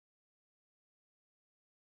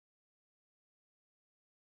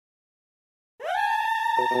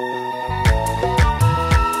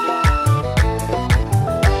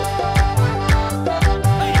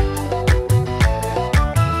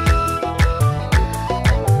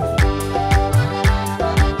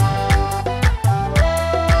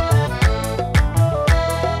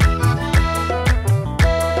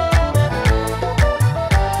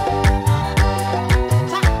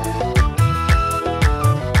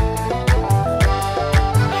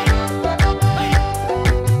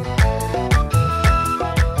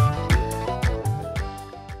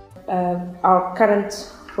Our current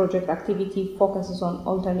project activity focuses on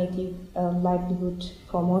alternative livelihood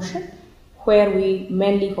promotion, where we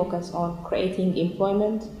mainly focus on creating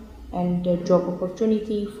employment and job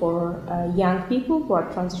opportunity for young people who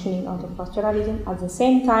are transitioning out of pastoralism. At the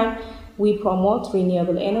same time, we promote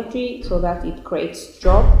renewable energy so that it creates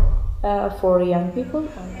job for young people.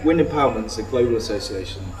 Wind Empowerment is a global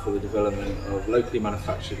association for the development of locally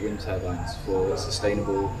manufactured wind turbines for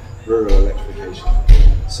sustainable rural electrification.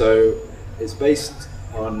 So it's based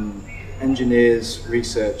on engineers,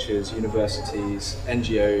 researchers, universities,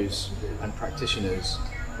 NGOs and practitioners,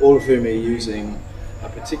 all of whom are using a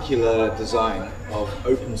particular design of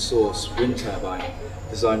open source wind turbine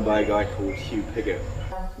designed by a guy called Hugh Pigott.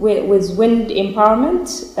 With Wind Empowerment,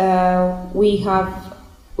 we have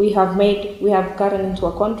gotten into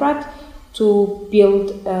a contract to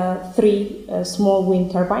build 3 small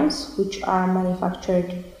wind turbines, which are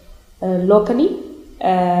manufactured locally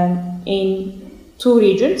in 2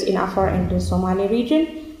 regions, in Afar and the Somali region,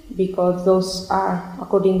 because those are,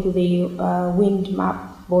 according to the wind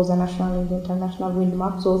map, both the national and the international wind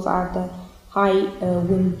map, those are the high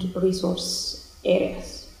wind resource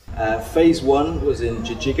areas. Phase 1 was in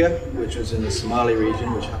Jijiga, which was in the Somali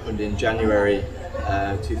region, which happened in January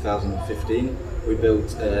 2015. We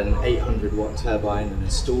built an 800 watt turbine and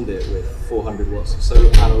installed it with 400 watts of solar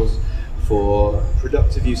panels for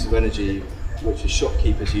productive use of energy, which is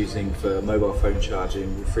shopkeepers using for mobile phone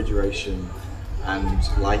charging, refrigeration and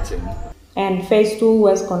lighting. And phase 2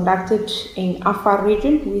 was conducted in Afar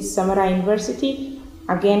region with Semera University.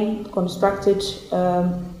 Again, constructed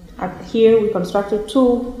here we constructed 2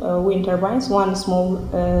 wind turbines, 1 small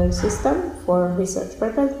system for research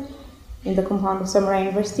purpose in the compound of Semera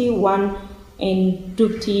University, 1 in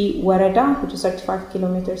Dubti Warada, which is 35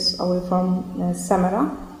 kilometers away from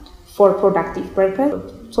Semera, for productive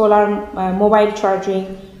purpose. Solar, mobile charging,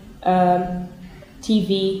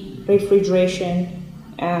 TV, refrigeration,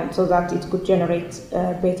 so that it could generate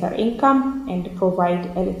better income and provide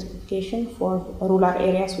electrification for rural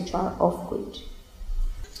areas which are off-grid.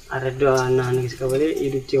 አረዳው እና ንግስ ቀበሌ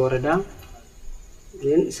ኢዱቲ ወረዳ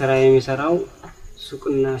ግን ስራ የሚሰራው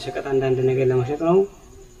ሱቅና ሸቀጥ አንዳንድ ነገር ለመሸጥ ነው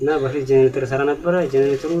እና በፊት ጄኔሬተር ሰራ ነበር።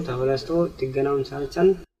 ጄኔሬተሩ ተበላሽቶ ጥገናውን ሳልቻል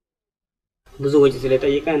ብዙ ወጪ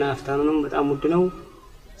ስለጠየቀና አፍታኑንም በጣም ውድ ነው።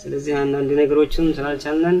 ስለዚህ አንዳንድ ነገሮችን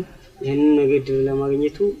ስላልቻልን ይሄንን ነገር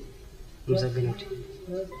ለማግኘቱ መሰገናቸው።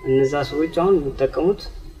 እነዛ ሰዎች አሁን የሚጠቀሙት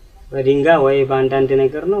በድንጋይ ወይ በአንዳንድ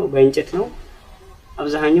ነገር ነው፣ በእንጨት ነው።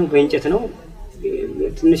 አብዛኛው በእንጨት ነው።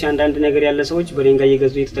 ትንሽ አንዳንድ ነገር ያለ ሰዎች በድንጋይ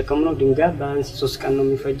እየገዙ እየተጠቀሙ ነው። ድንጋይ ባንስ 3 ቀን ነው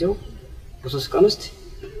የሚፈጀው። በ3 ቀን ውስጥ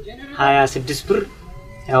 26 ብር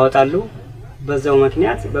ያወጣሉ። በዛው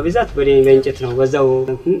ምክንያት በብዛት በእንጨት ነው። በዛው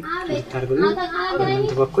ታርገሉ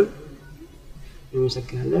በእናንተ በኩል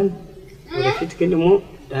እንሰግናለን። ወደፊት ግን ደግሞ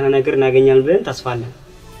ደህና ነገር እናገኛለን ብለን ተስፋ አለን።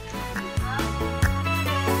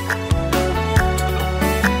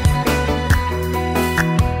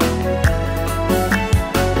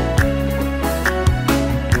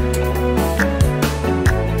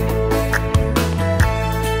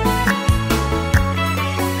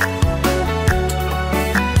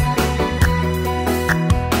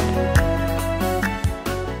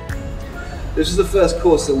 This is the first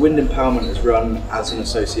course that Wind Empowerment has run as an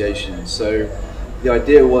association. So the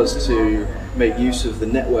idea was to make use of the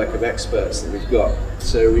network of experts that we've got.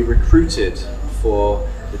 So we recruited for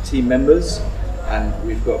the team members, and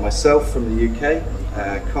we've got myself from the UK,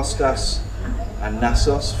 Kostas and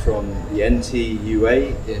Nassos from the NTUA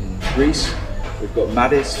in Greece. We've got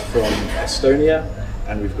Madis from Estonia,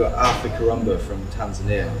 and we've got Arthur Karumba from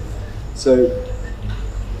Tanzania. So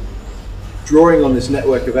drawing on this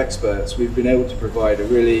network of experts, we've been able to provide a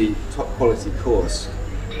really top quality course,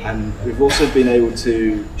 and we've also been able to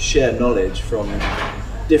share knowledge from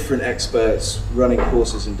different experts running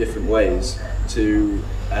courses in different ways to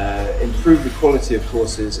improve the quality of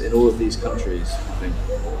courses in all of these countries, I think.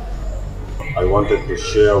 I wanted to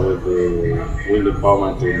share with the Wind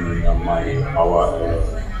Empowerment in our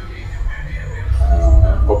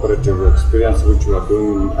cooperative experience which we are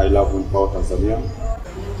doing in I Love Wind Power Tanzania.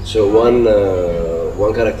 So one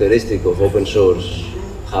characteristic of open source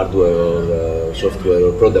hardware or software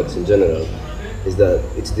or products in general is that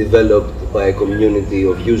it's developed by a community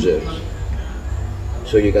of users.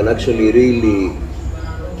 So you can actually really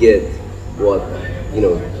get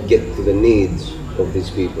get to the needs of these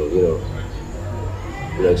people,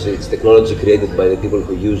 it's technology created by the people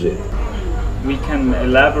who use it. We can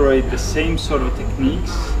elaborate the same sort of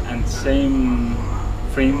techniques and same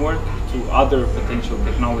framework to other potential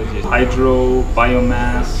technologies. Hydro,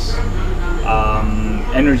 biomass,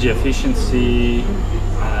 energy efficiency,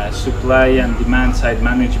 supply and demand side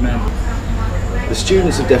management. The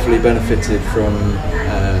students have definitely benefited from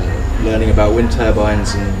learning about wind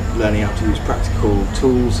turbines and learning how to use practical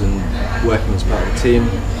tools and working as part of a team.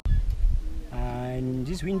 In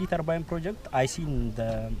this wind turbine project, I seen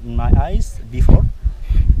in my eyes before.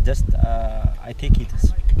 Just I take it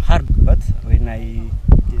as hard, but when I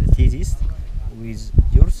see this with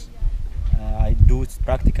yours, I do it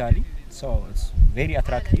practically. So it's very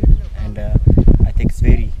attractive, and I think it's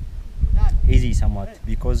very easy somewhat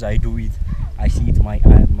because I do it. I see it my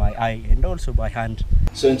eye and also by hand.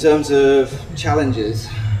 So in terms of challenges,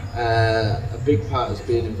 a big part has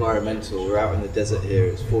been environmental. We're out in the desert here,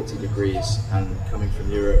 it's 40 degrees, and coming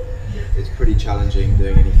from Europe, it's pretty challenging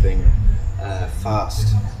doing anything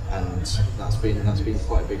fast, and that's been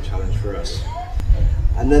quite a big challenge for us.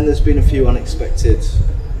 And then there's been a few unexpected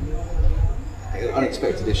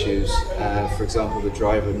issues. For example, the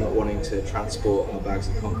driver not wanting to transport our bags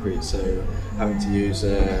of concrete, so having to use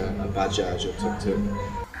a bajaj or tuk-tuk.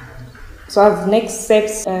 So as next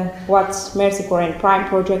steps, what MercyCorps and Prime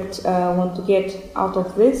Project want to get out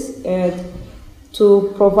of this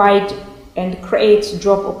to provide and create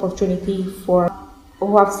job opportunity for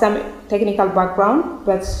who have some technical background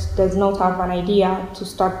but does not have an idea to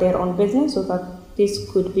start their own business, so that this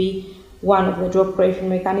could be one of the job creation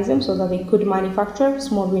mechanisms, so that they could manufacture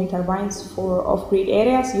small wind turbines for off-grid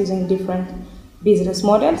areas using different business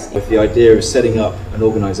models. With the idea of setting up an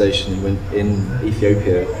organisation in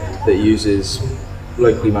Ethiopia that uses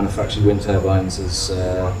locally manufactured wind turbines as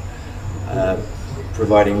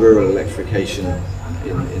providing rural electrification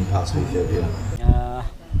in parts of Ethiopia.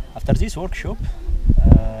 After this workshop,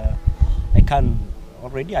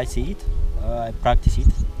 I see it, I practice it,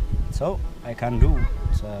 so I can do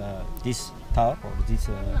this tower or this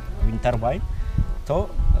wind turbine. So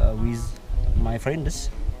with my friends,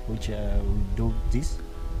 which we do this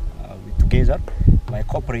together, my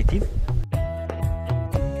cooperative,